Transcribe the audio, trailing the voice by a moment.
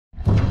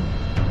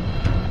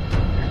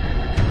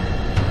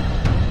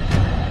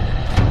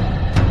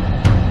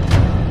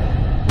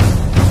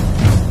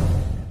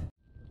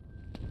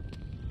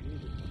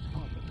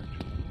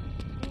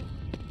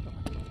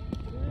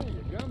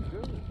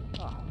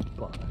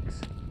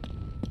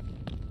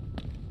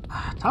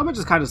Talbot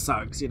just kind of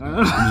sucks, you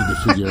know? I need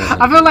to figure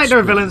out I feel like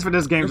the villains for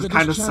this game just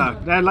kind of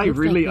suck. They're like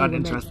really like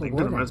uninteresting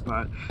for the most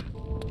part.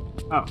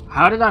 Oh,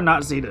 how did I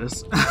not see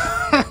this?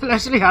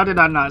 Actually, how did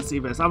I not see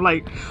this? I'm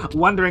like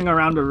wandering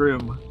around the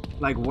room.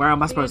 Like, where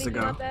am I supposed to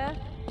go?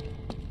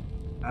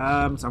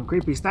 Some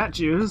creepy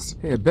statues.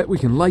 Hey, I bet we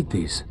can light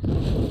these.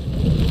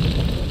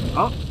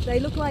 Oh. They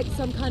look like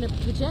some kind of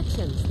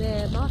projections.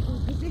 They're marking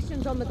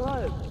positions on the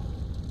globe.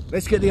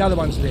 Let's get the other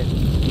ones lit.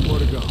 More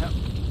to go. Yep.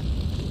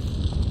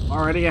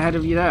 Already ahead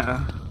of you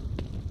there.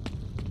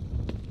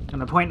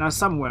 Gonna point us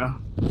somewhere.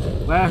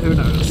 Where? Who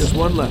knows? Just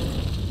one left.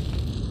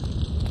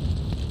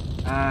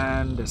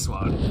 And this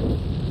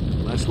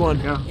one. Last one.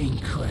 Go.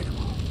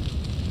 Incredible.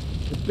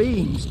 The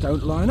beams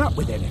don't line up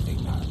with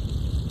anything, though.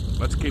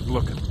 Let's keep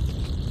looking.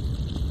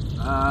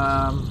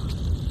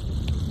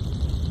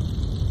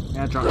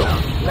 Yeah, drop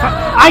down.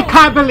 I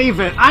can't believe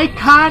it! I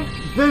can't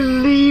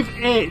believe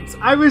it!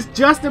 I was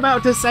just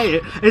about to say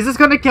it. Is this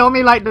gonna kill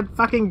me like the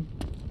fucking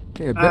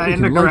Hey, I bet we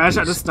in the can light garage these.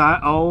 at the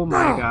start? Oh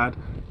my god.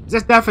 Is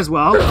this death as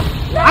well?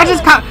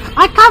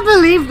 I can't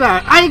believe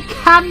that! I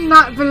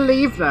cannot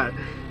believe that!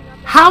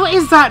 How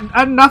is that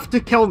enough to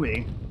kill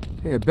me?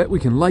 Hey, I bet we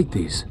can light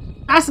these.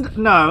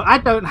 No, I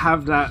don't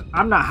have that.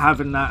 I'm not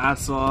having that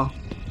at all.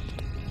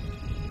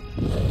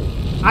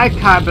 I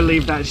can't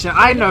believe that shit.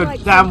 I know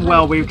damn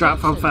well we've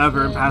dropped from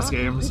further in past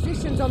games.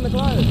 Positions on the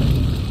globe.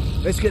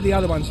 Let's get the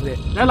other ones lit.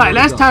 They're like,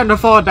 let's turn the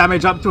fall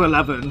damage up to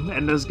 11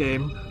 in this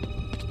game.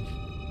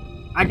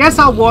 I guess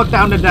I'll walk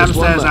down the damn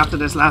stairs after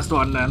this last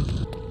one then.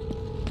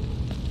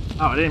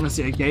 Oh, I didn't even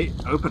see a gate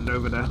opened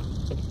over there.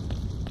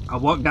 I'll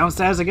walk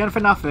downstairs again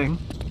for nothing.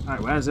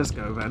 Alright, where does this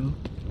go then?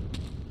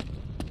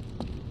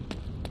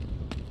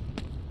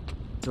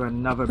 To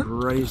another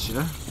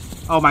brazier.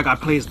 Oh my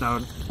god, please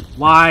don't.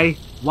 Why?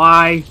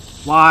 Why?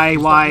 Why?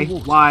 Why?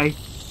 Why?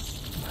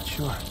 I'm not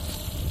sure.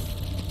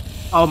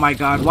 Oh my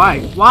god,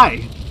 why?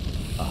 Why?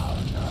 Oh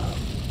no.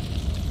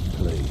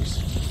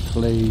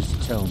 Please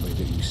tell me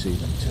that you see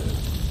them too.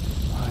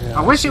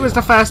 I wish it was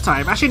the first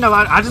time. Actually, no,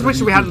 I just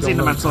wish we hadn't seen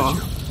them at all.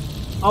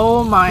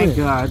 Oh my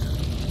god.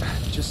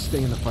 Just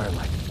stay in the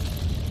firelight.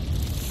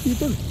 What are you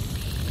doing?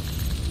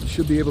 You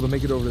should be able to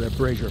make it over to that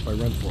brazier if I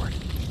run for it.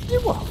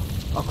 You won't.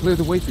 I'll clear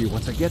the way for you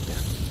once I get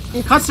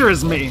there. Custer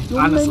is me,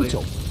 You're honestly.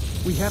 mental.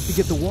 We have to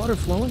get the water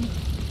flowing.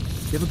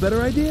 You have a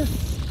better idea?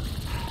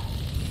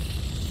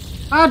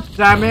 God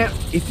damn it.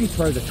 If you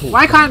throw the torch,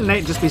 Why can't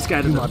Nate just be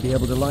scared you of might them? be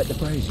able to light the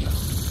brazier.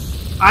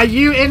 Are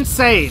you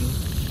insane?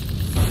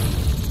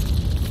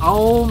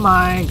 Oh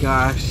my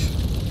gosh.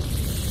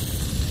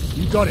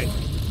 You got it.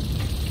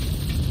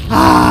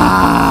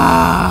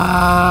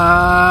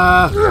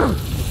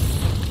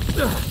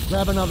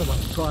 Grab another one.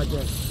 Try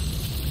again.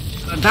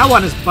 That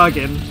one is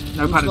bugging.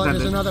 No pun Looks like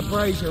there's intended. another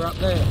brazier up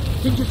there.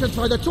 Think you can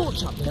throw the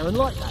torch up there and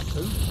light that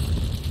too?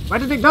 Where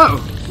did it go?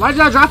 Why did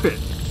I drop it?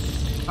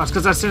 Oh, it's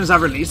because as soon as I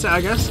release it,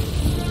 I guess.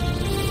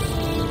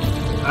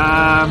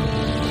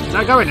 Is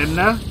that going in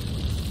there?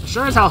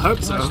 Sure as hell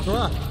hope so. Nice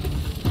try.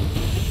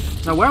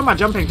 So where am I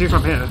jumping to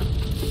from here?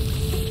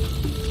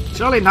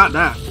 Surely not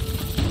that.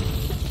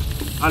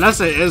 Unless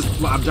it is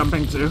what I'm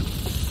jumping to.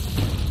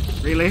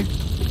 Really?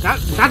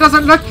 That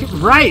doesn't look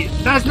right.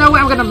 There's no way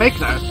I'm gonna make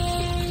that.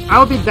 I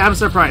would be damn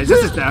surprised.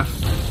 This is death.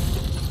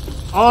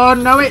 Oh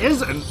no, it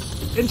isn't.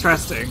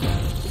 Interesting.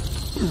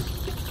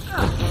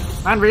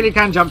 Man really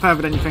can jump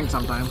further than you think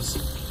sometimes.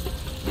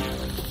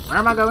 Where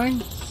am I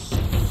going?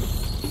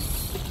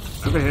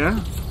 Over here.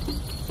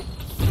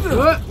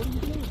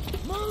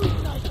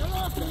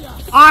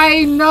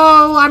 I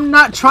know! I'm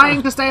not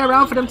trying to stay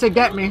around for them to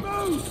get me.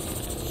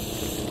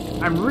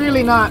 I'm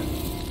really not.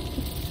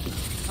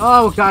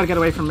 Oh god, get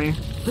away from me.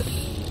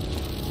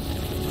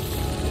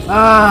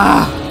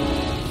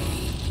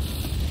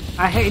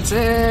 I hate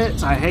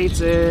it. I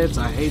hate it.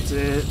 I hate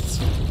it.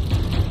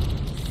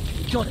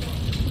 Got it.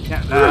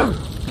 Get there.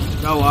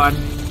 Go on.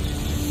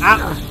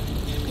 Ah.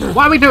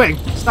 What are we doing?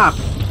 Stop.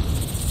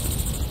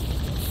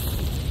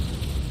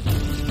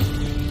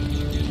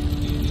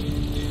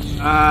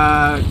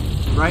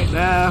 Right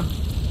there.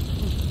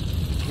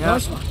 Yep.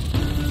 Nice one.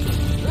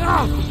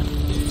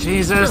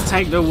 Jesus,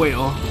 take the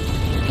wheel.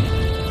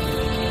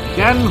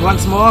 Again,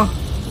 once more.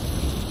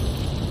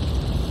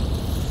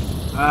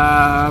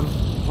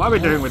 What are we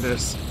doing with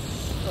this?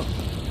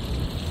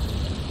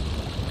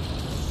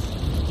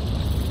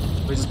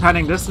 We're just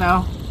panning this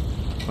now.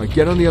 All right,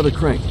 get on the other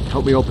crank.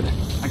 Help me open it.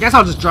 I guess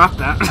I'll just drop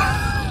that.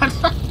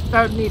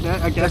 Don't need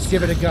it, I guess. Let's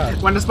give it a go.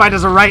 When the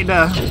spiders are right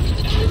there.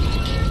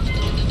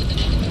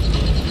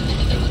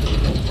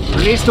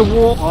 Release the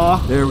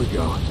water. There we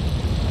go.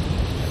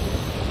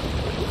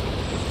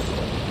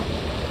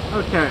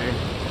 Okay.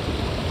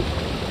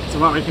 So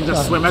what, we can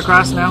just swim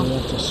across now? We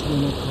have to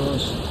swim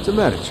across. What's the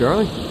matter,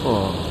 Charlie?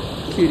 Oh,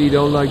 kitty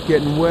don't like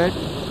getting wet.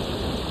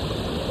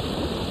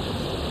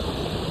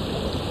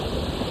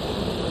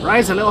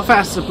 Rise a little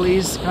faster,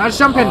 please. Can I just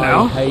jump in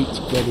now? I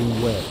hate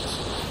getting wet.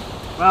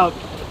 Well,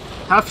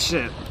 tough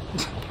shit.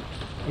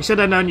 You should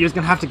have known you was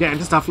gonna have to get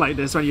into stuff like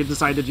this when you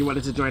decided you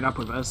wanted to join up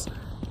with us.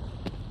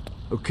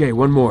 Okay,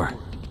 one more.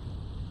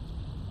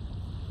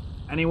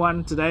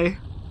 Anyone today?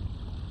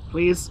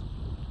 Please?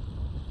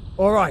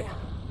 All right,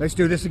 let's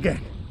do this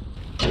again.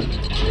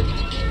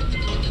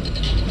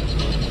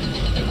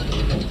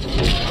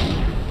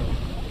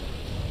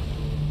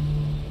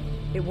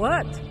 It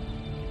worked.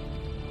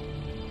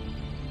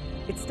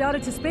 It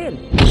started to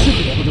spin. We should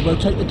be able to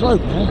rotate the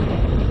globe now.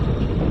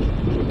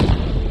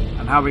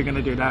 And how are we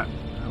gonna do that?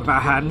 With our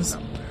hands?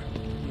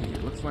 Hey,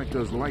 it looks like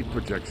those light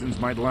projections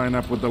might line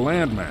up with the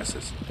land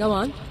masses. Go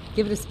on,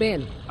 give it a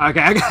spin.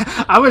 Okay,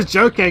 I was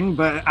joking,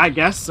 but I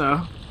guess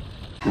so.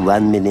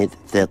 1 minute,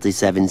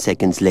 37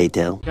 seconds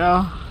later.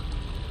 Go.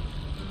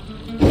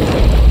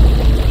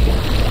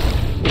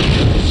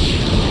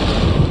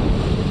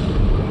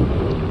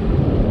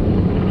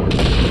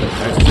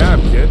 Nice job,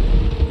 kid.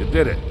 You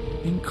did it.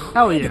 Incredible.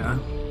 Hell yeah.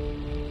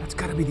 That's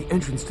gotta be the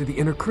entrance to the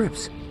inner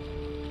crypts.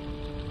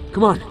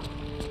 Come on.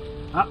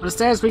 Up the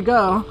stairs we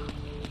go.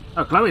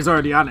 Oh, Chloe's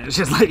already on it.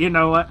 She's like, you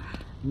know what?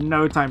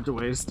 No time to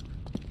waste.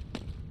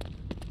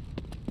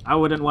 I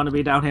wouldn't want to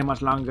be down here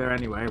much longer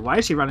anyway. Why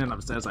is she running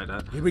upstairs like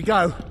that? Here we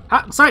go.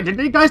 Sorry, did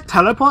you guys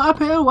teleport up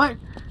here? What?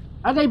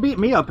 How'd they beat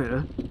me up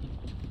here?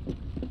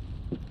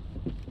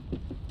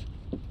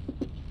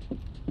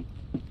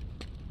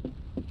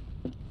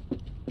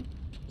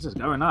 What's just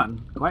going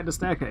on? Quite the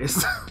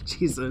staircase.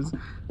 Jesus.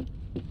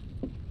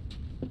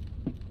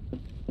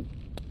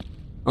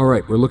 All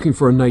right, we're looking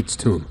for a knight's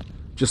tomb,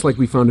 just like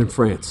we found in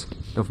France.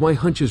 Now, if my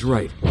hunch is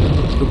right,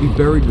 it'll be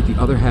buried with the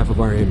other half of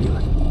our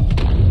amulet.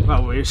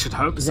 Well, we should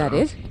hope Is so. that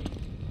it?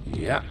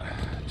 Yeah,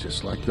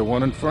 just like the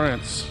one in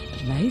France.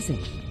 Amazing.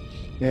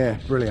 Yeah,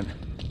 brilliant.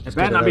 It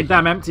better not be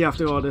damn empty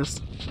after all this.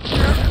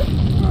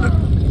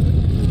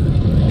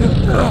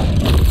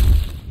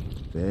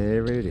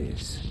 There it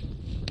is.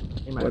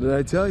 Hey, man. What did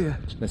I tell you?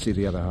 Let's see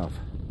the other half.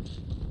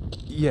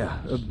 Yeah,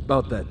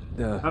 about that,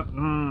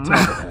 Talbot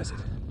has it.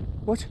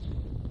 What?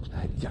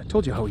 Yeah, I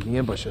told you how he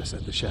ambushed us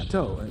at the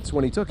chateau. That's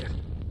when he took it.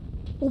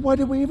 Well, why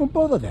did we even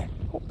bother then?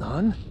 Hold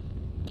on.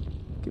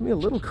 Give me a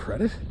little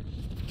credit.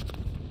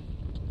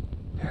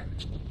 Here.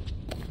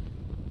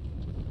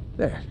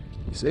 There.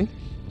 You see?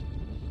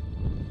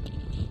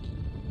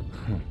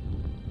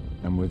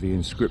 And with the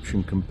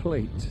inscription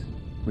complete.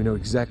 We know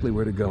exactly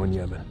where to go in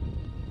Yemen.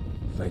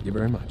 Thank you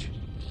very much.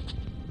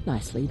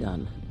 Nicely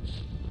done.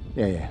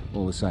 Yeah,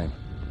 all the same.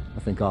 I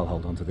think I'll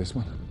hold on to this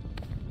one.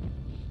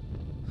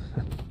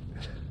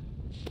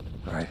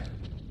 All right.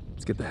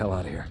 Let's get the hell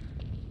out of here.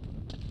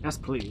 Yes,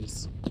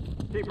 please.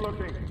 Keep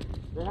looking.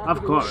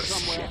 Of course.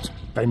 Shit,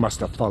 they must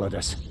have followed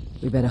us.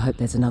 We better hope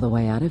there's another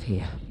way out of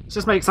here. Let's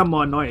just make some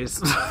more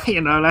noise.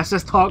 You know, let's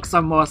just talk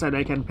some more so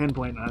they can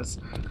pinpoint us.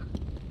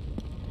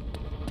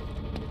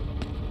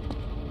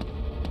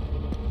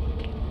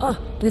 Oh,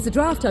 there's a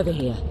draft over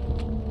here.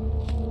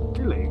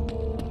 Really?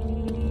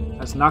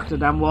 Let's knock the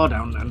damn wall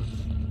down then.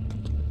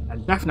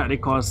 And definitely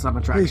cause some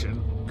attraction.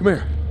 Come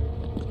here.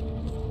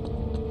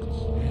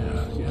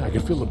 Yeah, I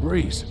can feel the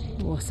breeze.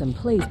 Awesome,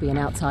 please be an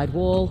outside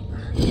wall.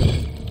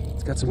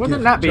 It's got some Wouldn't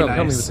gift. that be Charlie,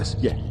 help me nice? with this.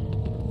 Yeah.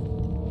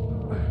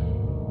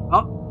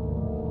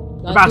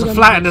 Oh, Like about we to done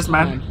flatten last this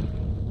man.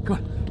 time. Come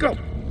on, go.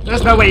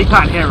 There's no way he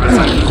can't hear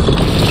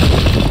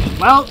us.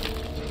 Well,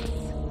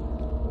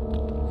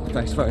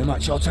 Thanks very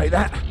much, I'll take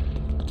that.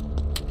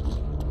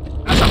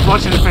 that's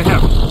unfortunate for him.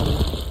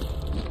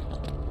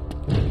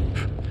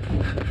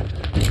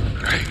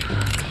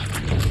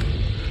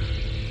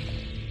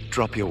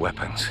 Drop your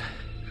weapons.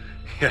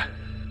 Yeah,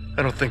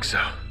 I don't think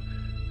so.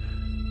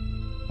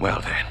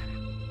 Well then,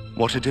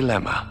 what a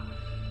dilemma.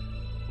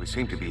 We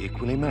seem to be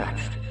equally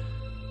matched.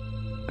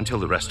 Until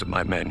the rest of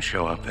my men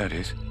show up, that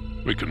is.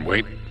 We can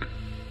wait.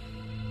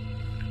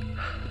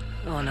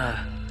 Oh no.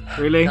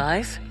 Really?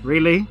 Guys?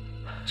 Really?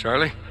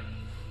 Charlie?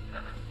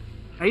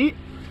 Are you...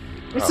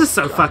 This is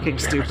so fucking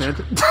stupid.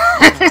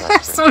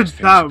 So Things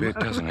a dumb. bit,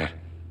 doesn't it?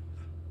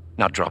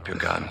 Now drop your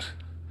guns.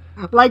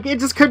 Like, it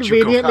just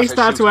conveniently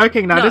starts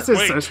working now. No, This is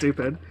wait. so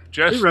stupid.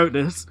 Just Who wrote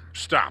this?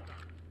 stop.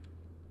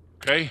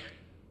 Okay?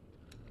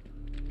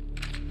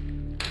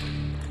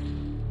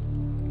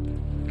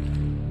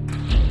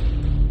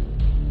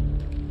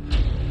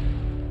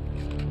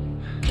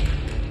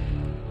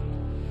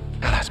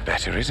 Now that's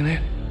better, isn't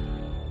it?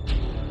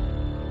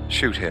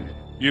 Shoot him.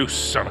 You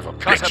son of a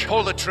Cutter, bitch.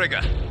 pull the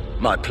trigger.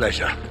 My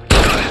pleasure.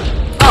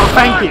 Oh,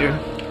 thank you.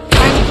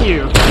 Thank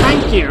you.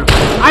 Thank you.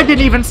 I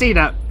didn't even see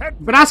that.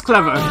 But that's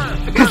clever.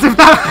 Because if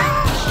that...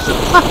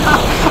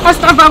 That's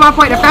not my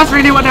point. If that's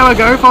really what they were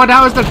going for,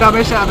 that was the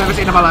dumbest shit I've ever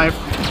seen in my life.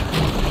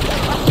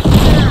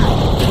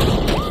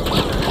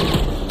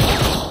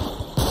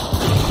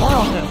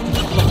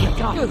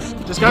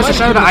 Just goes to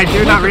show that I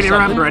do not really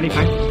remember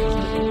anything.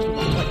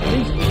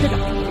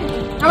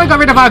 Now we got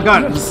rid of our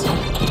guns.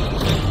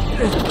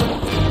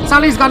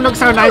 Sully's gun looks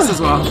so nice as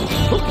well.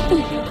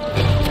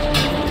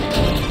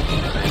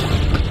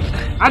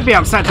 I'd be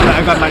upset to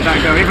let a gun like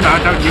that go, even though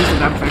I don't use the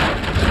damn thing.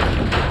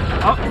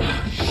 Oh,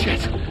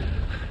 Shit.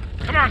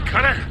 Come on,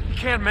 Cutter. You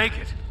can't make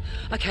it.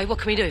 Okay, what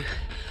can we do?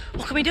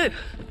 What can we do?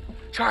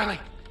 Charlie.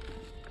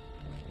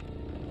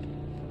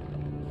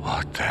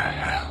 What the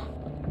hell?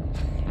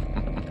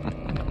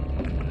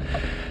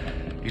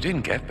 You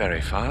didn't get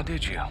very far,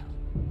 did you?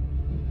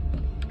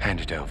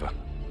 Hand it over.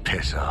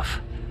 Piss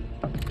off.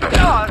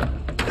 There's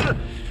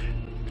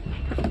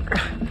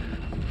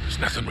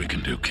nothing we can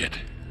do, kid.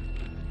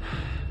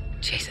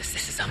 Jesus,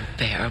 this is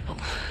unbearable.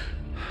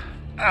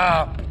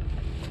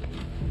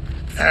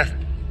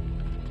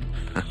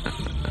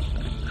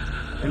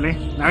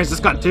 Really? Now he's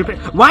just got two.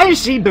 Why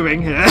is she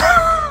doing here?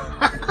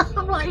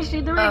 Why is she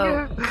doing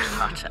here?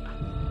 Carter.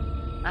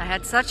 I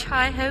had such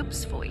high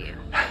hopes for you.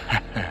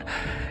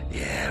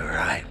 Yeah,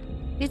 right.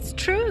 It's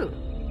true.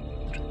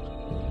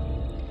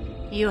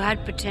 You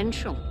had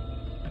potential.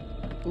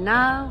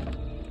 Now,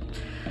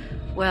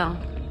 well,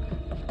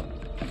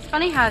 it's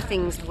funny how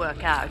things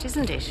work out,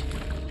 isn't it?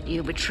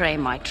 You betray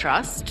my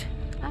trust,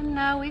 and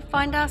now we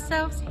find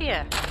ourselves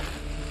here.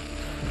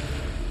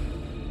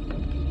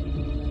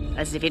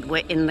 As if it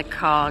were in the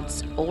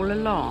cards all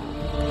along.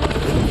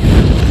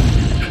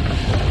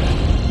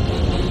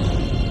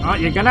 Oh,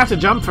 you're gonna have to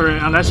jump for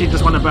it unless you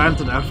just want to burn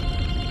to death.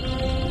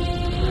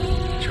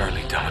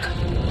 Charlie, don't.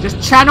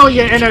 Just channel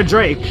your inner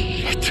Drake.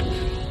 Shit.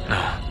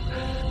 No.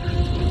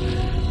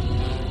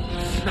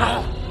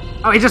 No.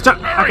 Oh, he just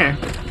jumped. Okay.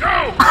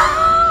 Go!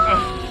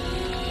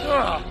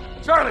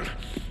 Charlie!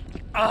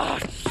 Oh,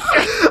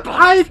 shit!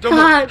 I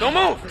can't. Don't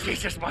move!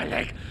 Jesus, my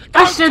leg!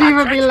 I shouldn't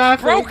even be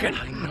laughing. Broken!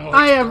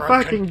 I am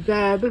fucking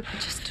dead.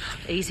 Just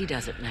easy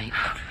does it, mate.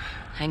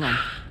 Hang on.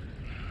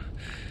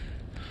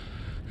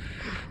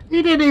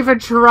 He didn't even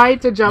try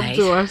to jump Nate,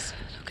 to us.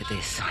 Look at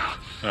this.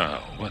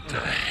 Oh, what the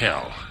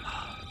hell?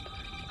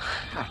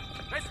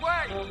 This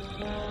way!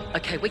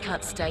 Okay, we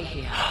can't stay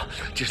here.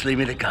 Just leave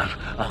me the gun.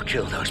 I'll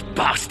kill those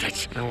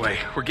bastards. No way.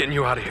 We're getting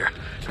you out of here.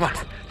 Come on,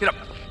 get up.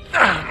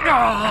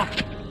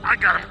 I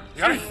got him.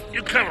 You got him?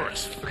 You cover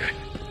us. Okay.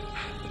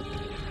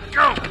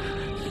 Go!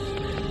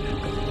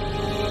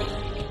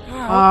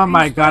 Oh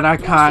my god, I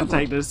can't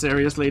take this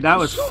seriously. That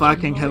was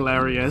fucking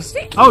hilarious.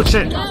 Oh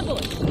shit.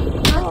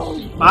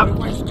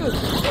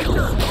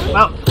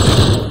 Well,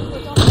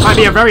 might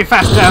be a very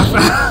fast death.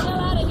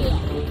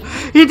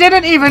 He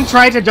didn't even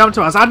try to jump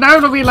to us. I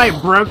know that we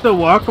like broke the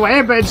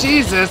walkway, but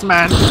Jesus,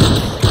 man.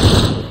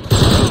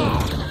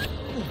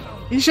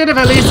 He should have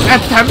at least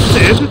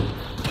attempted.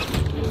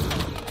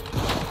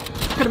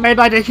 Could have made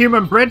like a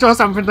human bridge or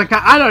something to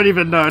I don't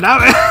even know.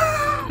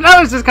 That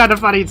was just kind of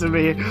funny to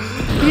me.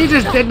 He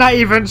just did not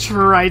even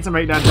try to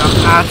make that jump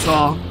at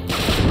all.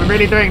 We're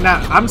really doing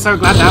that. I'm so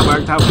glad that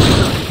worked out.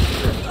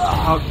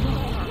 Oh.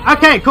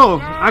 Okay,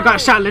 cool. I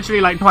got shot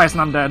literally like twice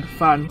and I'm dead.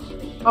 Fun.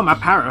 Oh, my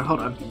power. Hold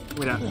on.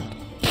 Wait up.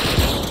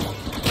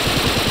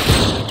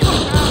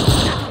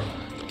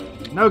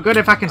 No good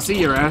if I can see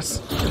your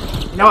ass.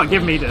 You know what?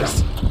 Give me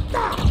this.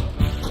 I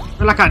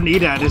feel like I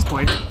need it at this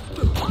point.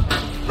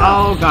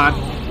 Oh, God.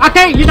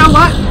 Okay, you know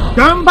what?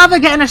 Don't bother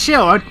getting a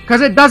shield,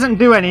 because it doesn't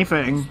do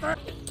anything.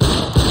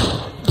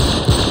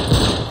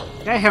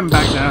 Get him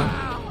back there.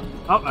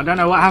 Oh, I don't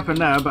know what happened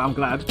there, but I'm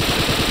glad.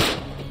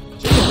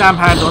 Shoot his damn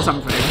hand or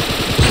something.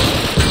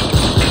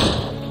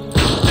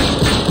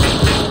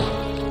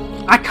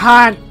 I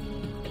can't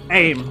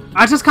aim.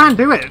 I just can't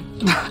do it.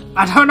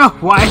 I don't know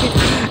why.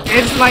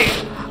 It's like,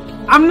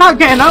 I'm not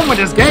getting on with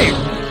this game.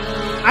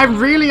 I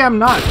really am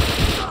not.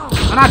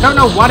 And I don't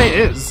know what it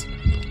is.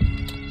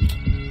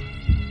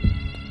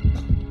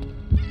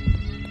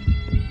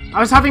 I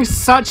was having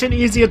such an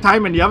easier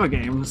time in the other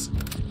games.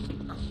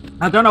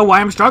 I don't know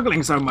why I'm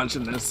struggling so much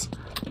in this.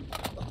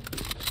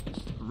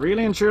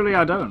 Really and truly,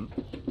 I don't.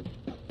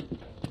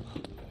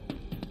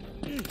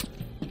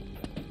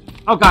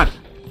 Oh god.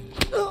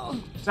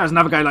 There's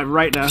another guy like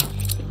right there.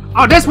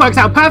 Oh, this works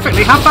out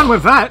perfectly. Have fun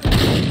with that.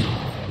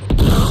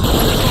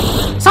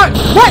 So,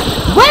 what?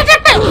 Where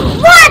did the...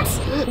 What?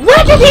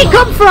 Where did he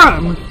come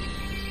from?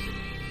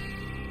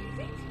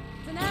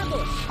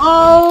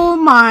 Oh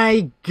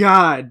my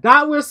god,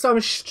 that was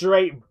some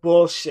straight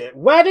bullshit.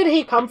 Where did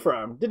he come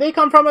from? Did he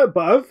come from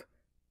above?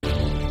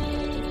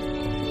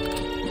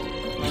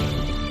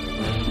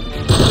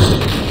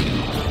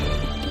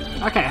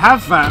 Okay,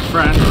 have that,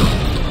 friend.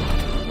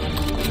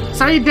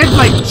 So he did,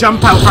 like,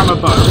 jump out from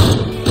above.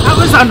 That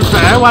was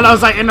unfair while I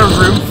was, like, in a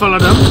room full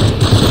of them.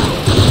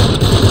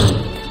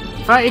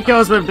 30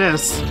 kills with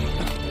this.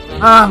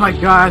 Oh my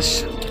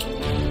gosh.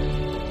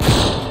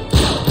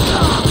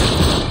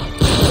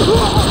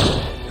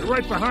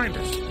 Right behind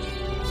us.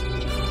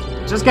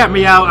 Just get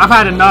me out. I've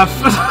had enough.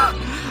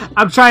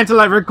 I'm trying to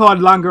like record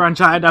longer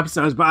Uncharted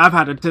episodes, but I've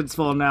had a tits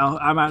full now.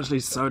 I'm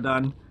actually so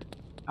done.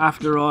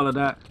 After all of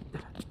that.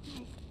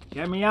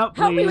 Get me out,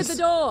 please. Help me with the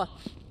door.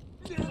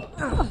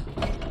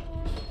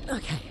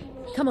 Okay,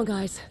 come on,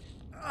 guys.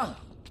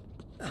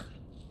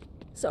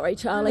 Sorry,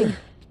 Charlie.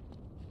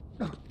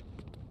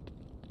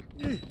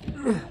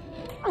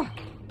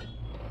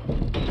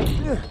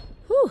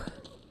 Whew.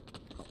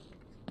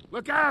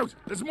 Look out!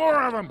 There's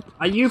more of them!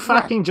 Are you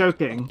fucking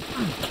joking?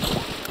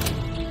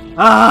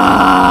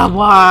 Ah,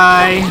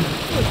 why?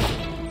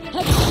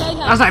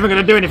 That's not even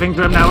gonna do anything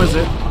to him now, is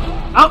it?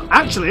 Oh,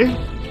 actually,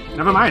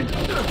 never mind.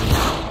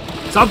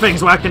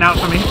 Something's working out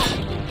for me.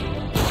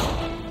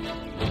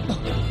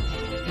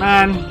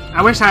 Man,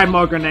 I wish I had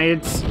more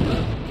grenades.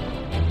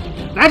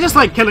 They're just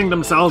like killing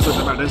themselves with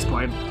them at this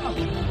point.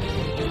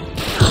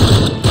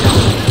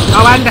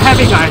 Oh, and the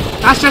heavy guy.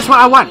 That's just what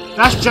I want.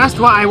 That's just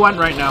what I want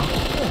right now.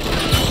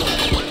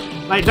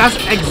 Like, that's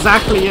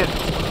exactly it.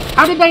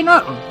 How did they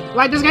know?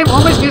 Like, this game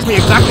always gives me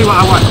exactly what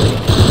I want.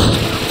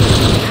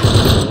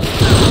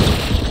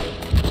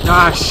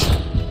 Gosh.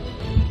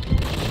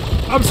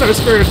 I'm so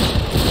screwed.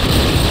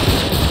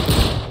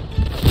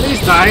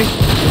 Please die.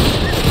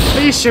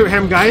 Please shoot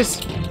him,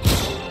 guys.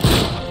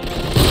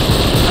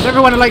 I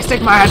never want to, like,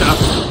 stick my head up.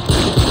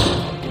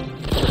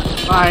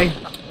 Bye.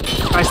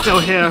 I'm still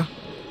here.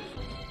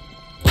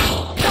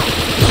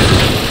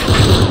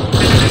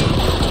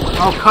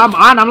 Oh, come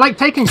on. I'm, like,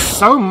 taking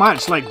so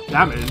much, like,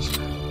 damage.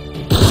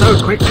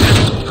 So quickly.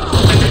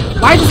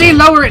 Why does he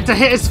lower it to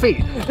hit his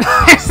feet?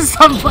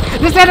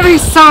 This enemy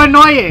is so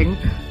annoying.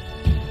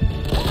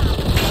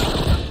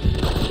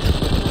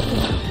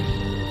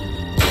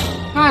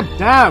 God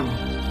damn.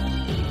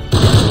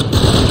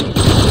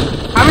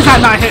 How is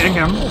that not hitting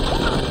him?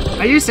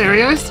 Are you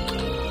serious?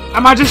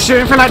 Am I just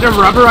shooting for like the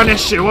rubber on his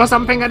shoe or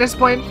something at this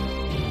point?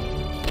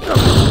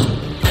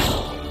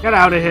 Get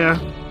out of here.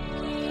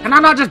 Can I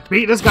not just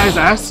beat this guy's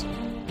ass?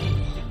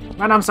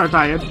 Man, I'm so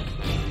tired.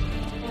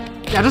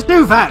 Yeah, just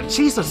do that.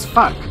 Jesus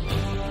fuck.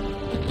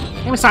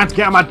 Game is starting to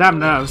get on my damn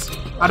nerves.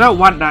 I don't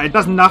want that. It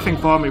does nothing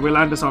for me. We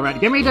learned this already.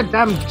 Give me the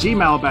damn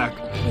Gmail back.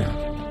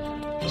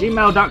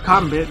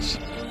 Gmail.com, bitch.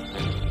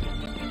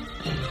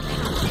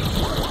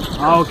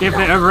 Oh, give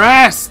it a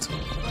rest!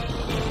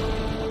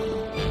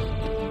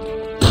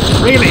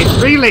 Really?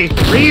 Really?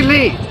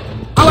 Really?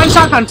 Oh, and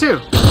shotgun too!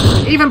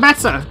 Even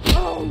better!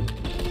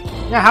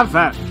 Yeah, have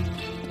that.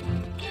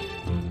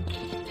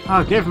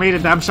 Oh, give me the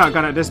damn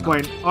shotgun at this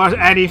point. Or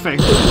anything.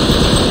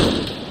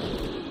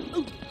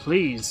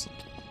 Please.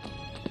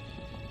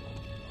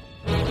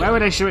 Where were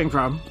they shooting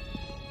from?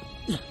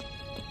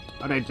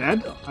 Are they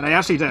dead? Are they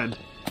actually dead?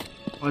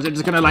 Or is it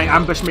just gonna, like,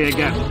 ambush me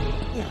again?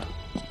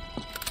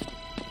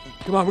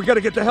 Come on, we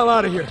gotta get the hell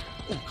out of here.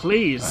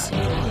 Please.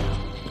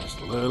 Just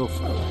a little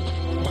further.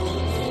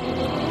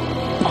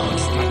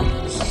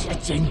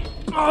 Shitting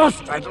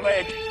bastard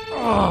leg!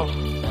 Oh.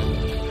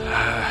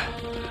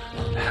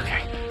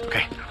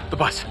 Okay. The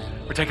bus.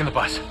 We're taking the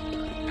bus.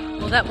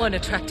 Well, that won't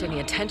attract any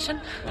attention.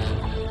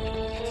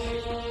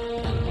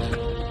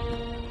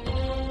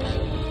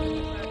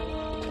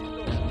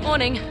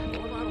 Morning.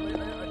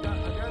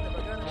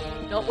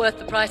 Not worth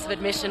the price of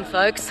admission,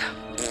 folks.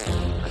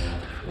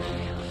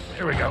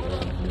 Here we go.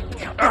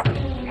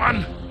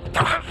 1,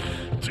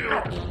 2,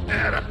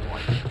 and a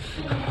point.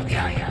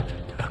 Yeah.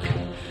 Okay.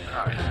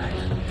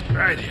 All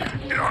right here.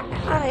 All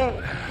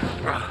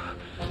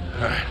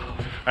right.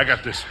 I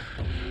got this.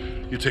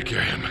 You take care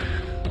of him.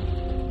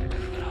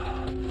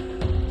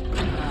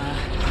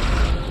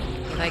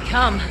 Here they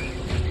come.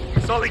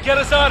 Sully, get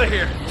us out of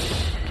here.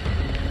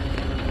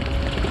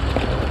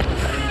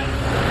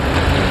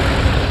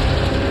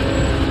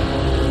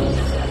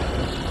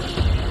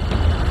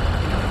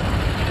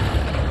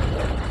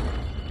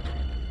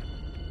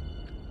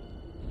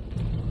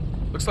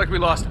 Looks like we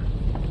lost him.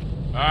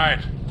 All right.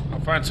 I'll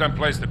find some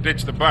place to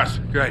ditch the bus.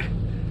 Great.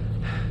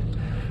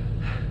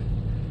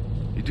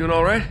 You doing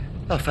all right?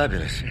 Oh,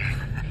 fabulous.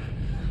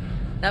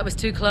 That was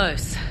too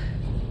close.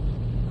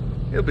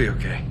 He'll be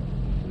okay.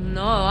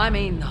 No, I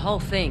mean the whole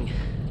thing.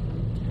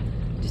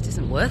 Just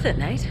isn't worth it,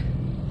 Nate.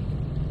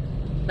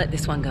 Let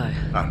this one go.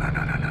 Oh,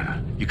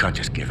 no. You can't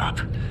just give up.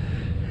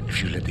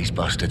 If you let these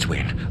bastards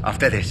win,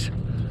 after this,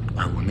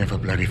 I will never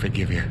bloody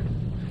forgive you.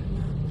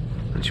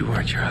 Don't you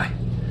worry, Charlie.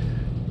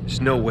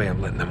 There's no way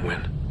I'm letting them win.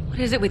 What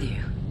is it with you?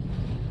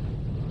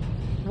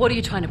 What are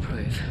you trying to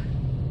prove?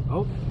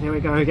 Oh, here we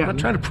go again. I'm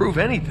not trying to prove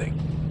anything.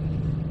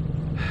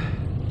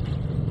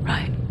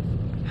 Right.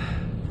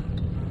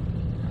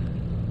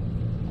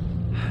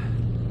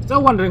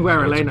 Still wondering where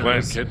What's the Elena plan,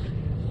 is. kid?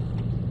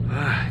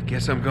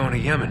 Guess I'm going to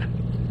Yemen.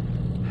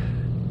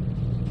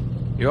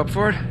 You up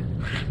for it?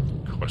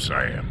 Of course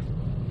I am.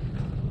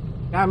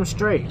 Damn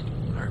straight.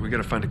 All right, we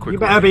gotta find a quick You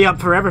better way. be up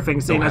for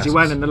everything, seeing No as you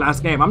weren't hassles. in the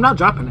last game. I'm not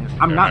dropping it.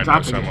 I'm Yeah, not I know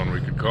dropping it. someone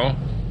we could call.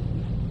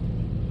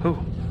 Who?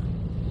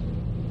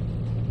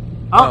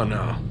 Oh,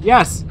 no.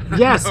 Yes,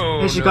 yes. No,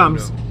 Here she no,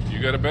 comes. no. You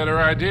got a better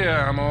idea,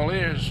 I'm all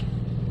ears.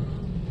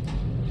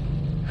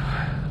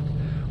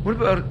 What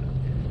about...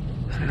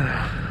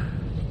 No.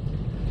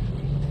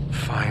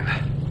 Fine.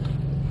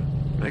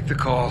 Make the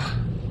call.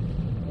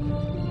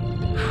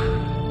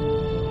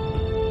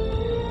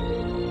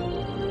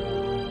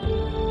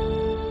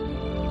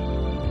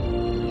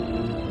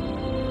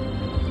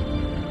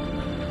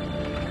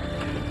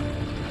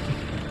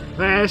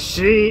 There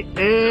she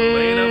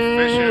Elena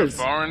Fisher, is.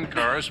 foreign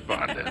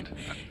correspondent.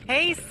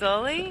 Hey,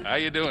 Sully. How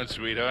you doing,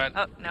 sweetheart?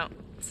 Oh, no.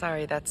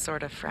 Sorry, that's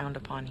sort of frowned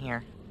upon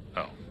here.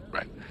 Oh,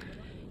 right.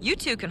 You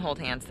two can hold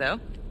hands, though.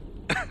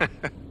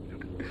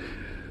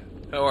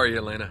 How are you,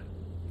 Elena?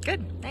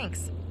 Good,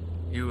 thanks.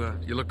 You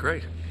look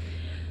great.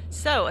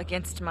 So,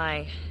 against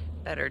my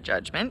better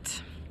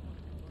judgment,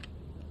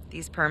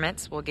 these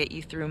permits will get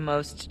you through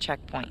most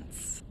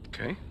checkpoints.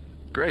 Okay,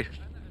 great.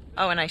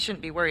 Oh, and I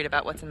shouldn't be worried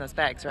about what's in those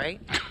bags, right?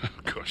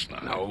 Of course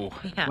not. No.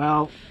 Yeah.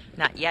 Well,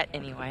 Not yet,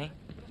 anyway.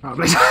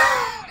 probably.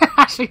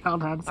 Actually,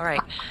 held hands. All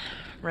right.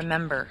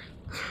 Remember,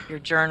 you're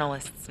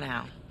journalists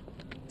now.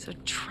 So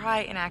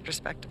try and act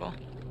respectable.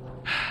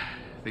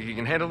 Think you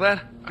can handle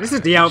that? This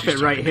is the outfit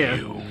She's right talking to here.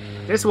 you.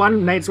 This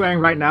one Nate's wearing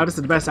right now, this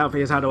is the best outfit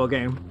he's had all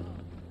game.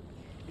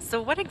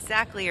 So what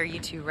exactly are you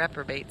two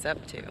reprobates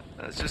up to?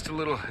 It's just a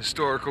little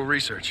historical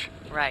research.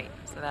 Right,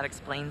 so that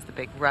explains the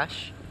big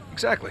rush.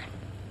 Exactly.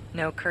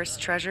 No cursed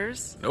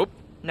treasures? Nope.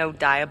 No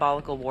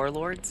diabolical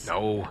warlords?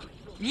 No.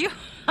 You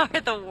are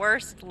the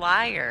worst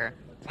liar.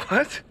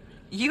 What?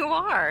 You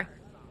are.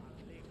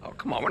 Oh,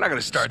 come on. We're not going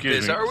to start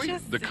Excuse this, me. are we?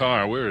 Just- The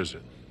car, where is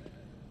it?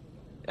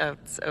 Oh,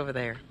 it's over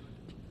there.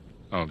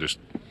 I'll just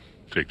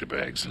take the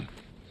bags and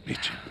meet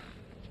you.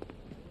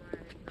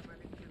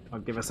 I'll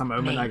give us a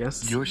moment, I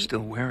guess. You're still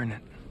wearing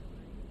it.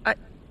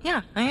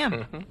 Yeah, I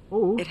am.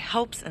 Ooh. It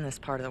helps in this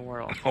part of the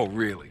world. Oh,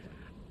 really?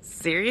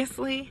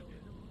 Seriously?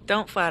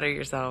 Don't flatter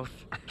yourself.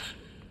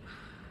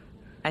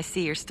 I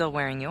see you're still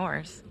wearing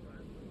yours.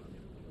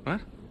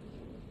 What?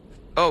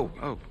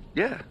 Oh,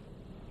 yeah.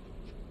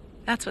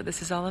 That's what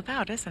this is all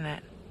about, isn't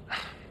it?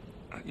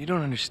 You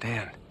don't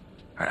understand.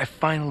 I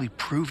finally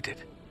proved it.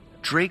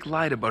 Drake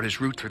lied about his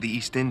route through the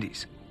East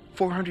Indies.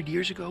 400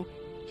 years ago,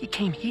 he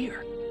came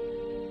here.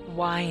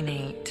 Why,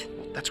 Nate?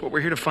 That's what we're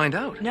here to find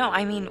out. No,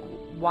 I mean,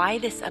 why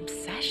this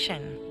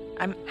obsession?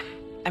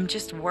 I'm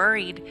just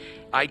worried.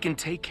 I can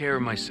take care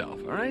of myself,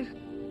 all right?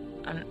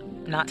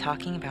 I'm not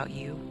talking about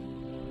you.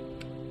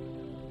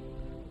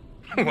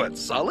 What,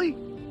 Sully?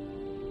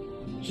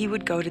 He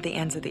would go to the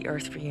ends of the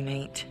earth for you,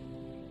 Nate.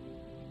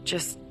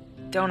 Just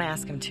don't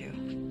ask him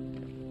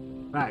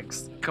to.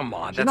 Thanks. Come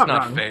on, She's that's not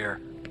not wrong. fair.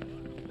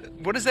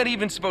 What is that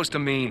even supposed to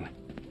mean?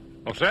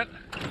 What's that?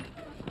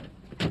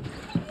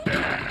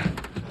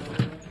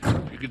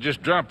 You could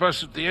just drop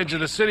us at the edge of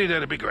the city,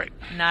 that'd be great.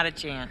 Not a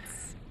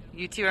chance.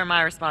 You two are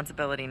my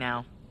responsibility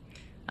now.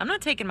 I'm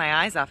not taking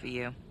my eyes off of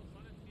you.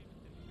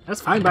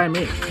 That's fine by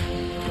me.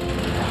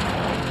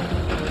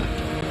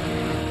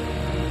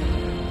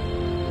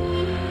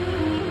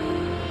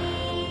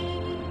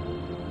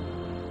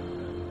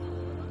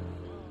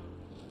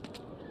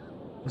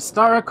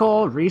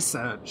 Historical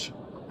research.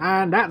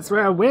 And that's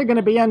where we're going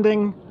to be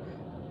ending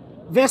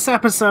this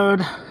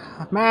episode.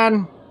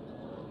 Man,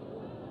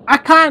 I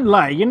can't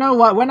lie. You know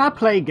what? When I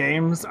play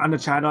games on the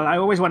channel, I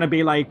always want to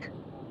be like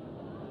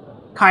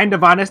kind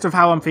of honest with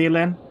how I'm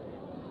feeling.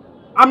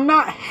 I'm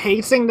not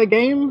hating the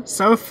game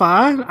so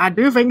far. I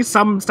do think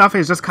some stuff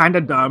is just kind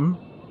of dumb.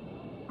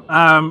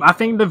 I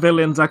think the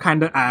villains are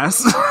kind of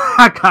ass.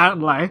 I can't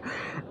lie.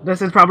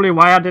 This is probably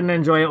why I didn't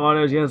enjoy it all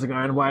those years ago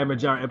and why a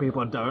majority of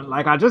people don't.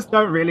 Like, I just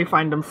don't really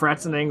find them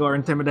threatening or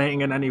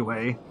intimidating in any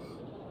way.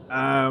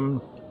 And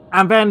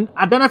then,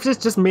 I don't know if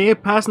it's just me, a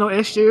personal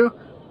issue,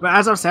 but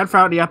as I've said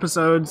throughout the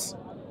episodes,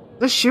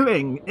 the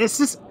shooting, it's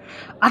just...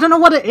 I don't know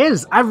what it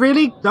is. I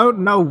really don't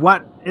know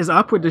what is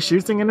up with the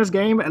shooting in this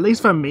game, at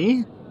least for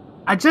me.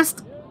 I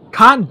just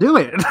can't do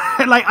it.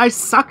 Like, I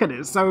suck at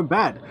it so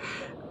bad.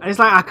 It's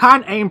like, I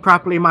can't aim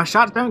properly, my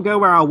shots don't go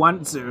where I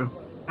want to,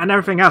 and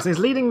everything else. It's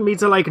leading me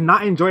to, like,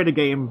 not enjoy the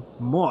game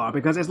more,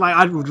 because it's like,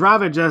 I'd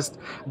rather just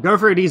go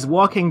through these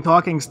walking,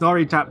 talking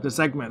story chapter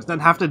segments than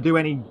have to do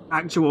any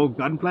actual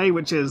gunplay,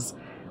 which is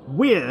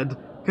weird,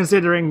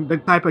 considering the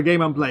type of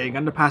game I'm playing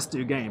and the past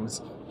two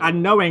games,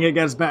 and knowing it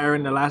gets better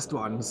in the last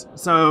ones.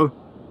 So,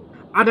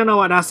 I don't know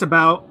what that's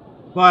about,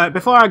 but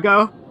before I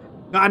go,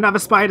 got another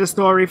spider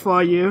story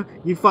for you.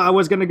 You thought I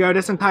was going to go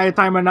this entire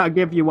time and not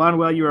give you one,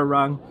 well, you were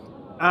wrong.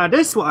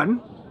 This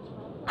one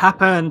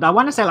happened, I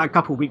want to say like a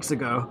couple weeks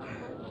ago.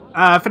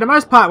 For the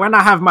most part, when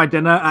I have my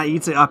dinner, I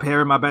eat it up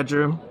here in my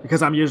bedroom,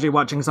 because I'm usually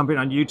watching something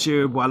on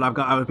YouTube while I've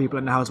got other people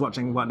in the house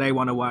watching what they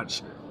want to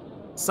watch.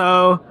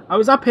 So, I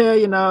was up here,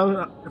 you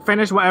know,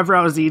 finish whatever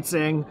I was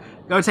eating,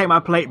 go take my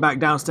plate back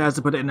downstairs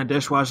to put it in the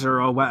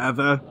dishwasher or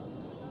whatever.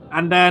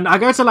 And then I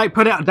go to like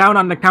put it down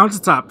on the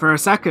countertop for a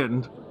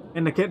second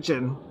in the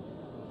kitchen.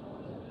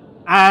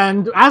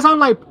 And as I'm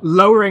like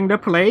lowering the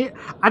plate,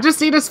 I just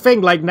see this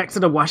thing like next to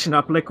the washing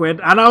up liquid,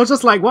 and I was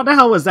just like, what the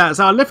hell was that?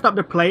 So I lift up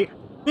the plate,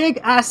 big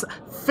ass,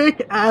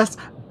 thick ass,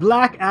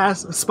 black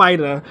ass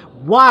spider.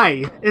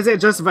 Why is it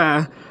just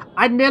there?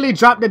 I nearly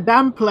dropped the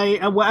damn plate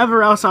and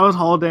whatever else I was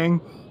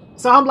holding.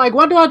 So I'm like,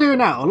 what do I do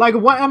now? Like,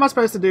 what am I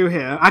supposed to do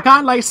here? I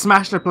can't like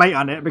smash the plate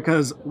on it,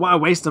 because what a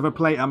waste of a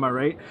plate, am I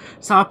right?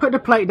 So I put the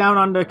plate down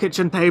on the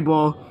kitchen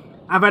table,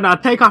 and then I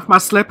take off my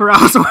slipper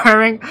I was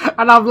wearing,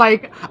 and I'm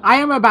like, I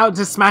am about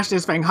to smash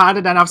this thing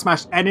harder than I've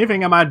smashed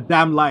anything in my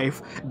damn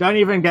life.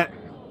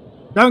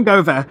 Don't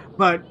go there.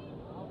 But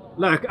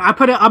look, I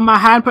put it on my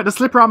hand, put the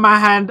slipper on my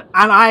hand,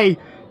 and I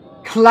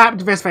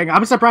clapped this thing.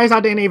 I'm surprised I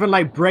didn't even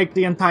like break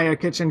the entire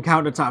kitchen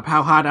countertop,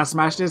 how hard I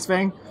smashed this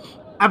thing.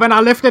 And then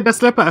I lifted the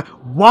slipper.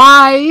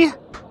 Why?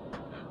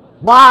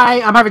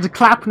 I'm having to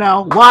clap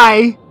now.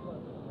 Why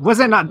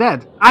was it not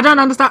dead? I don't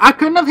understand. I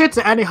couldn't have hit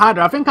it any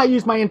harder. I think I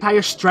used my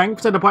entire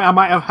strength to the point I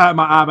might have hurt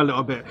my arm a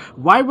little bit.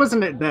 Why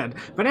wasn't it dead?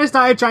 Then it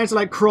started trying to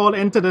like crawl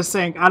into the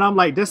sink, and I'm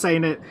like, this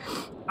ain't it.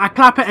 I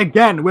clap it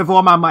again with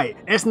all my might.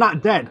 It's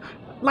not dead.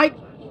 Like,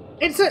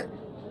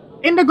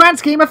 in the grand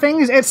scheme of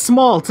things, it's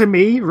small to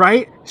me,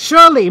 right?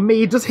 Surely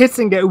me just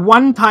hitting it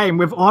one time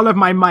with all of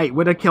my might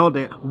would have killed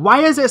it. Why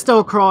is it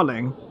still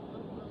crawling?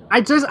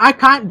 I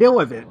can't deal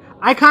with it.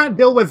 I can't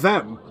deal with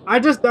them. I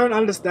just don't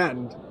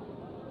understand.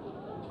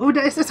 Oh,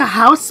 it's just a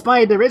house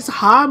spider. It's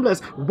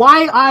harmless.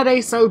 Why are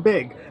they so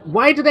big?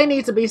 Why do they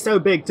need to be so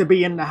big to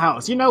be in the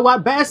house? You know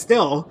what? Better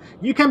still,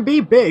 you can be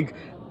big.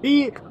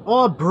 Be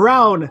all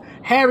brown,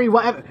 hairy,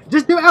 whatever.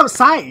 Just do it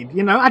outside,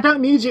 you know? I don't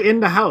need you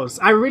in the house.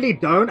 I really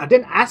don't. I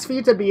didn't ask for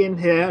you to be in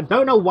here. I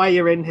don't know why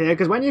you're in here,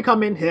 because when you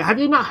come in here, have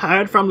you not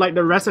heard from, like,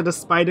 the rest of the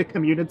spider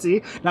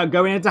community that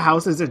going into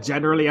houses is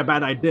generally a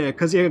bad idea?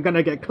 Because you're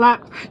gonna get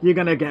clapped, you're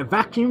gonna get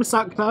vacuum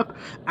sucked up,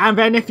 and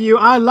then if you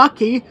are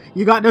lucky,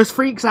 you got those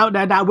freaks out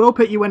there that will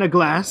put you in a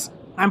glass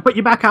and put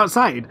you back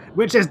outside,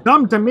 which is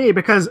dumb to me,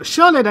 because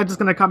surely they're just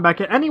gonna come back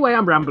here. Anyway,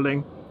 I'm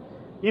rambling.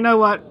 You know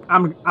what?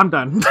 I'm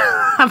done.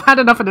 I've had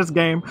enough of this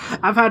game.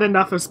 I've had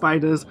enough of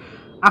spiders.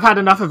 I've had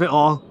enough of it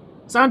all.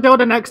 So until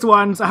the next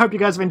ones, I hope you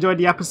guys have enjoyed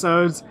the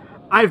episodes.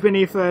 I've been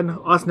Ethan,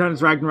 also known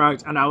as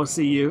Ragnarocked, and I will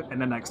see you in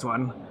the next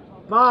one.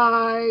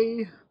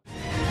 Bye!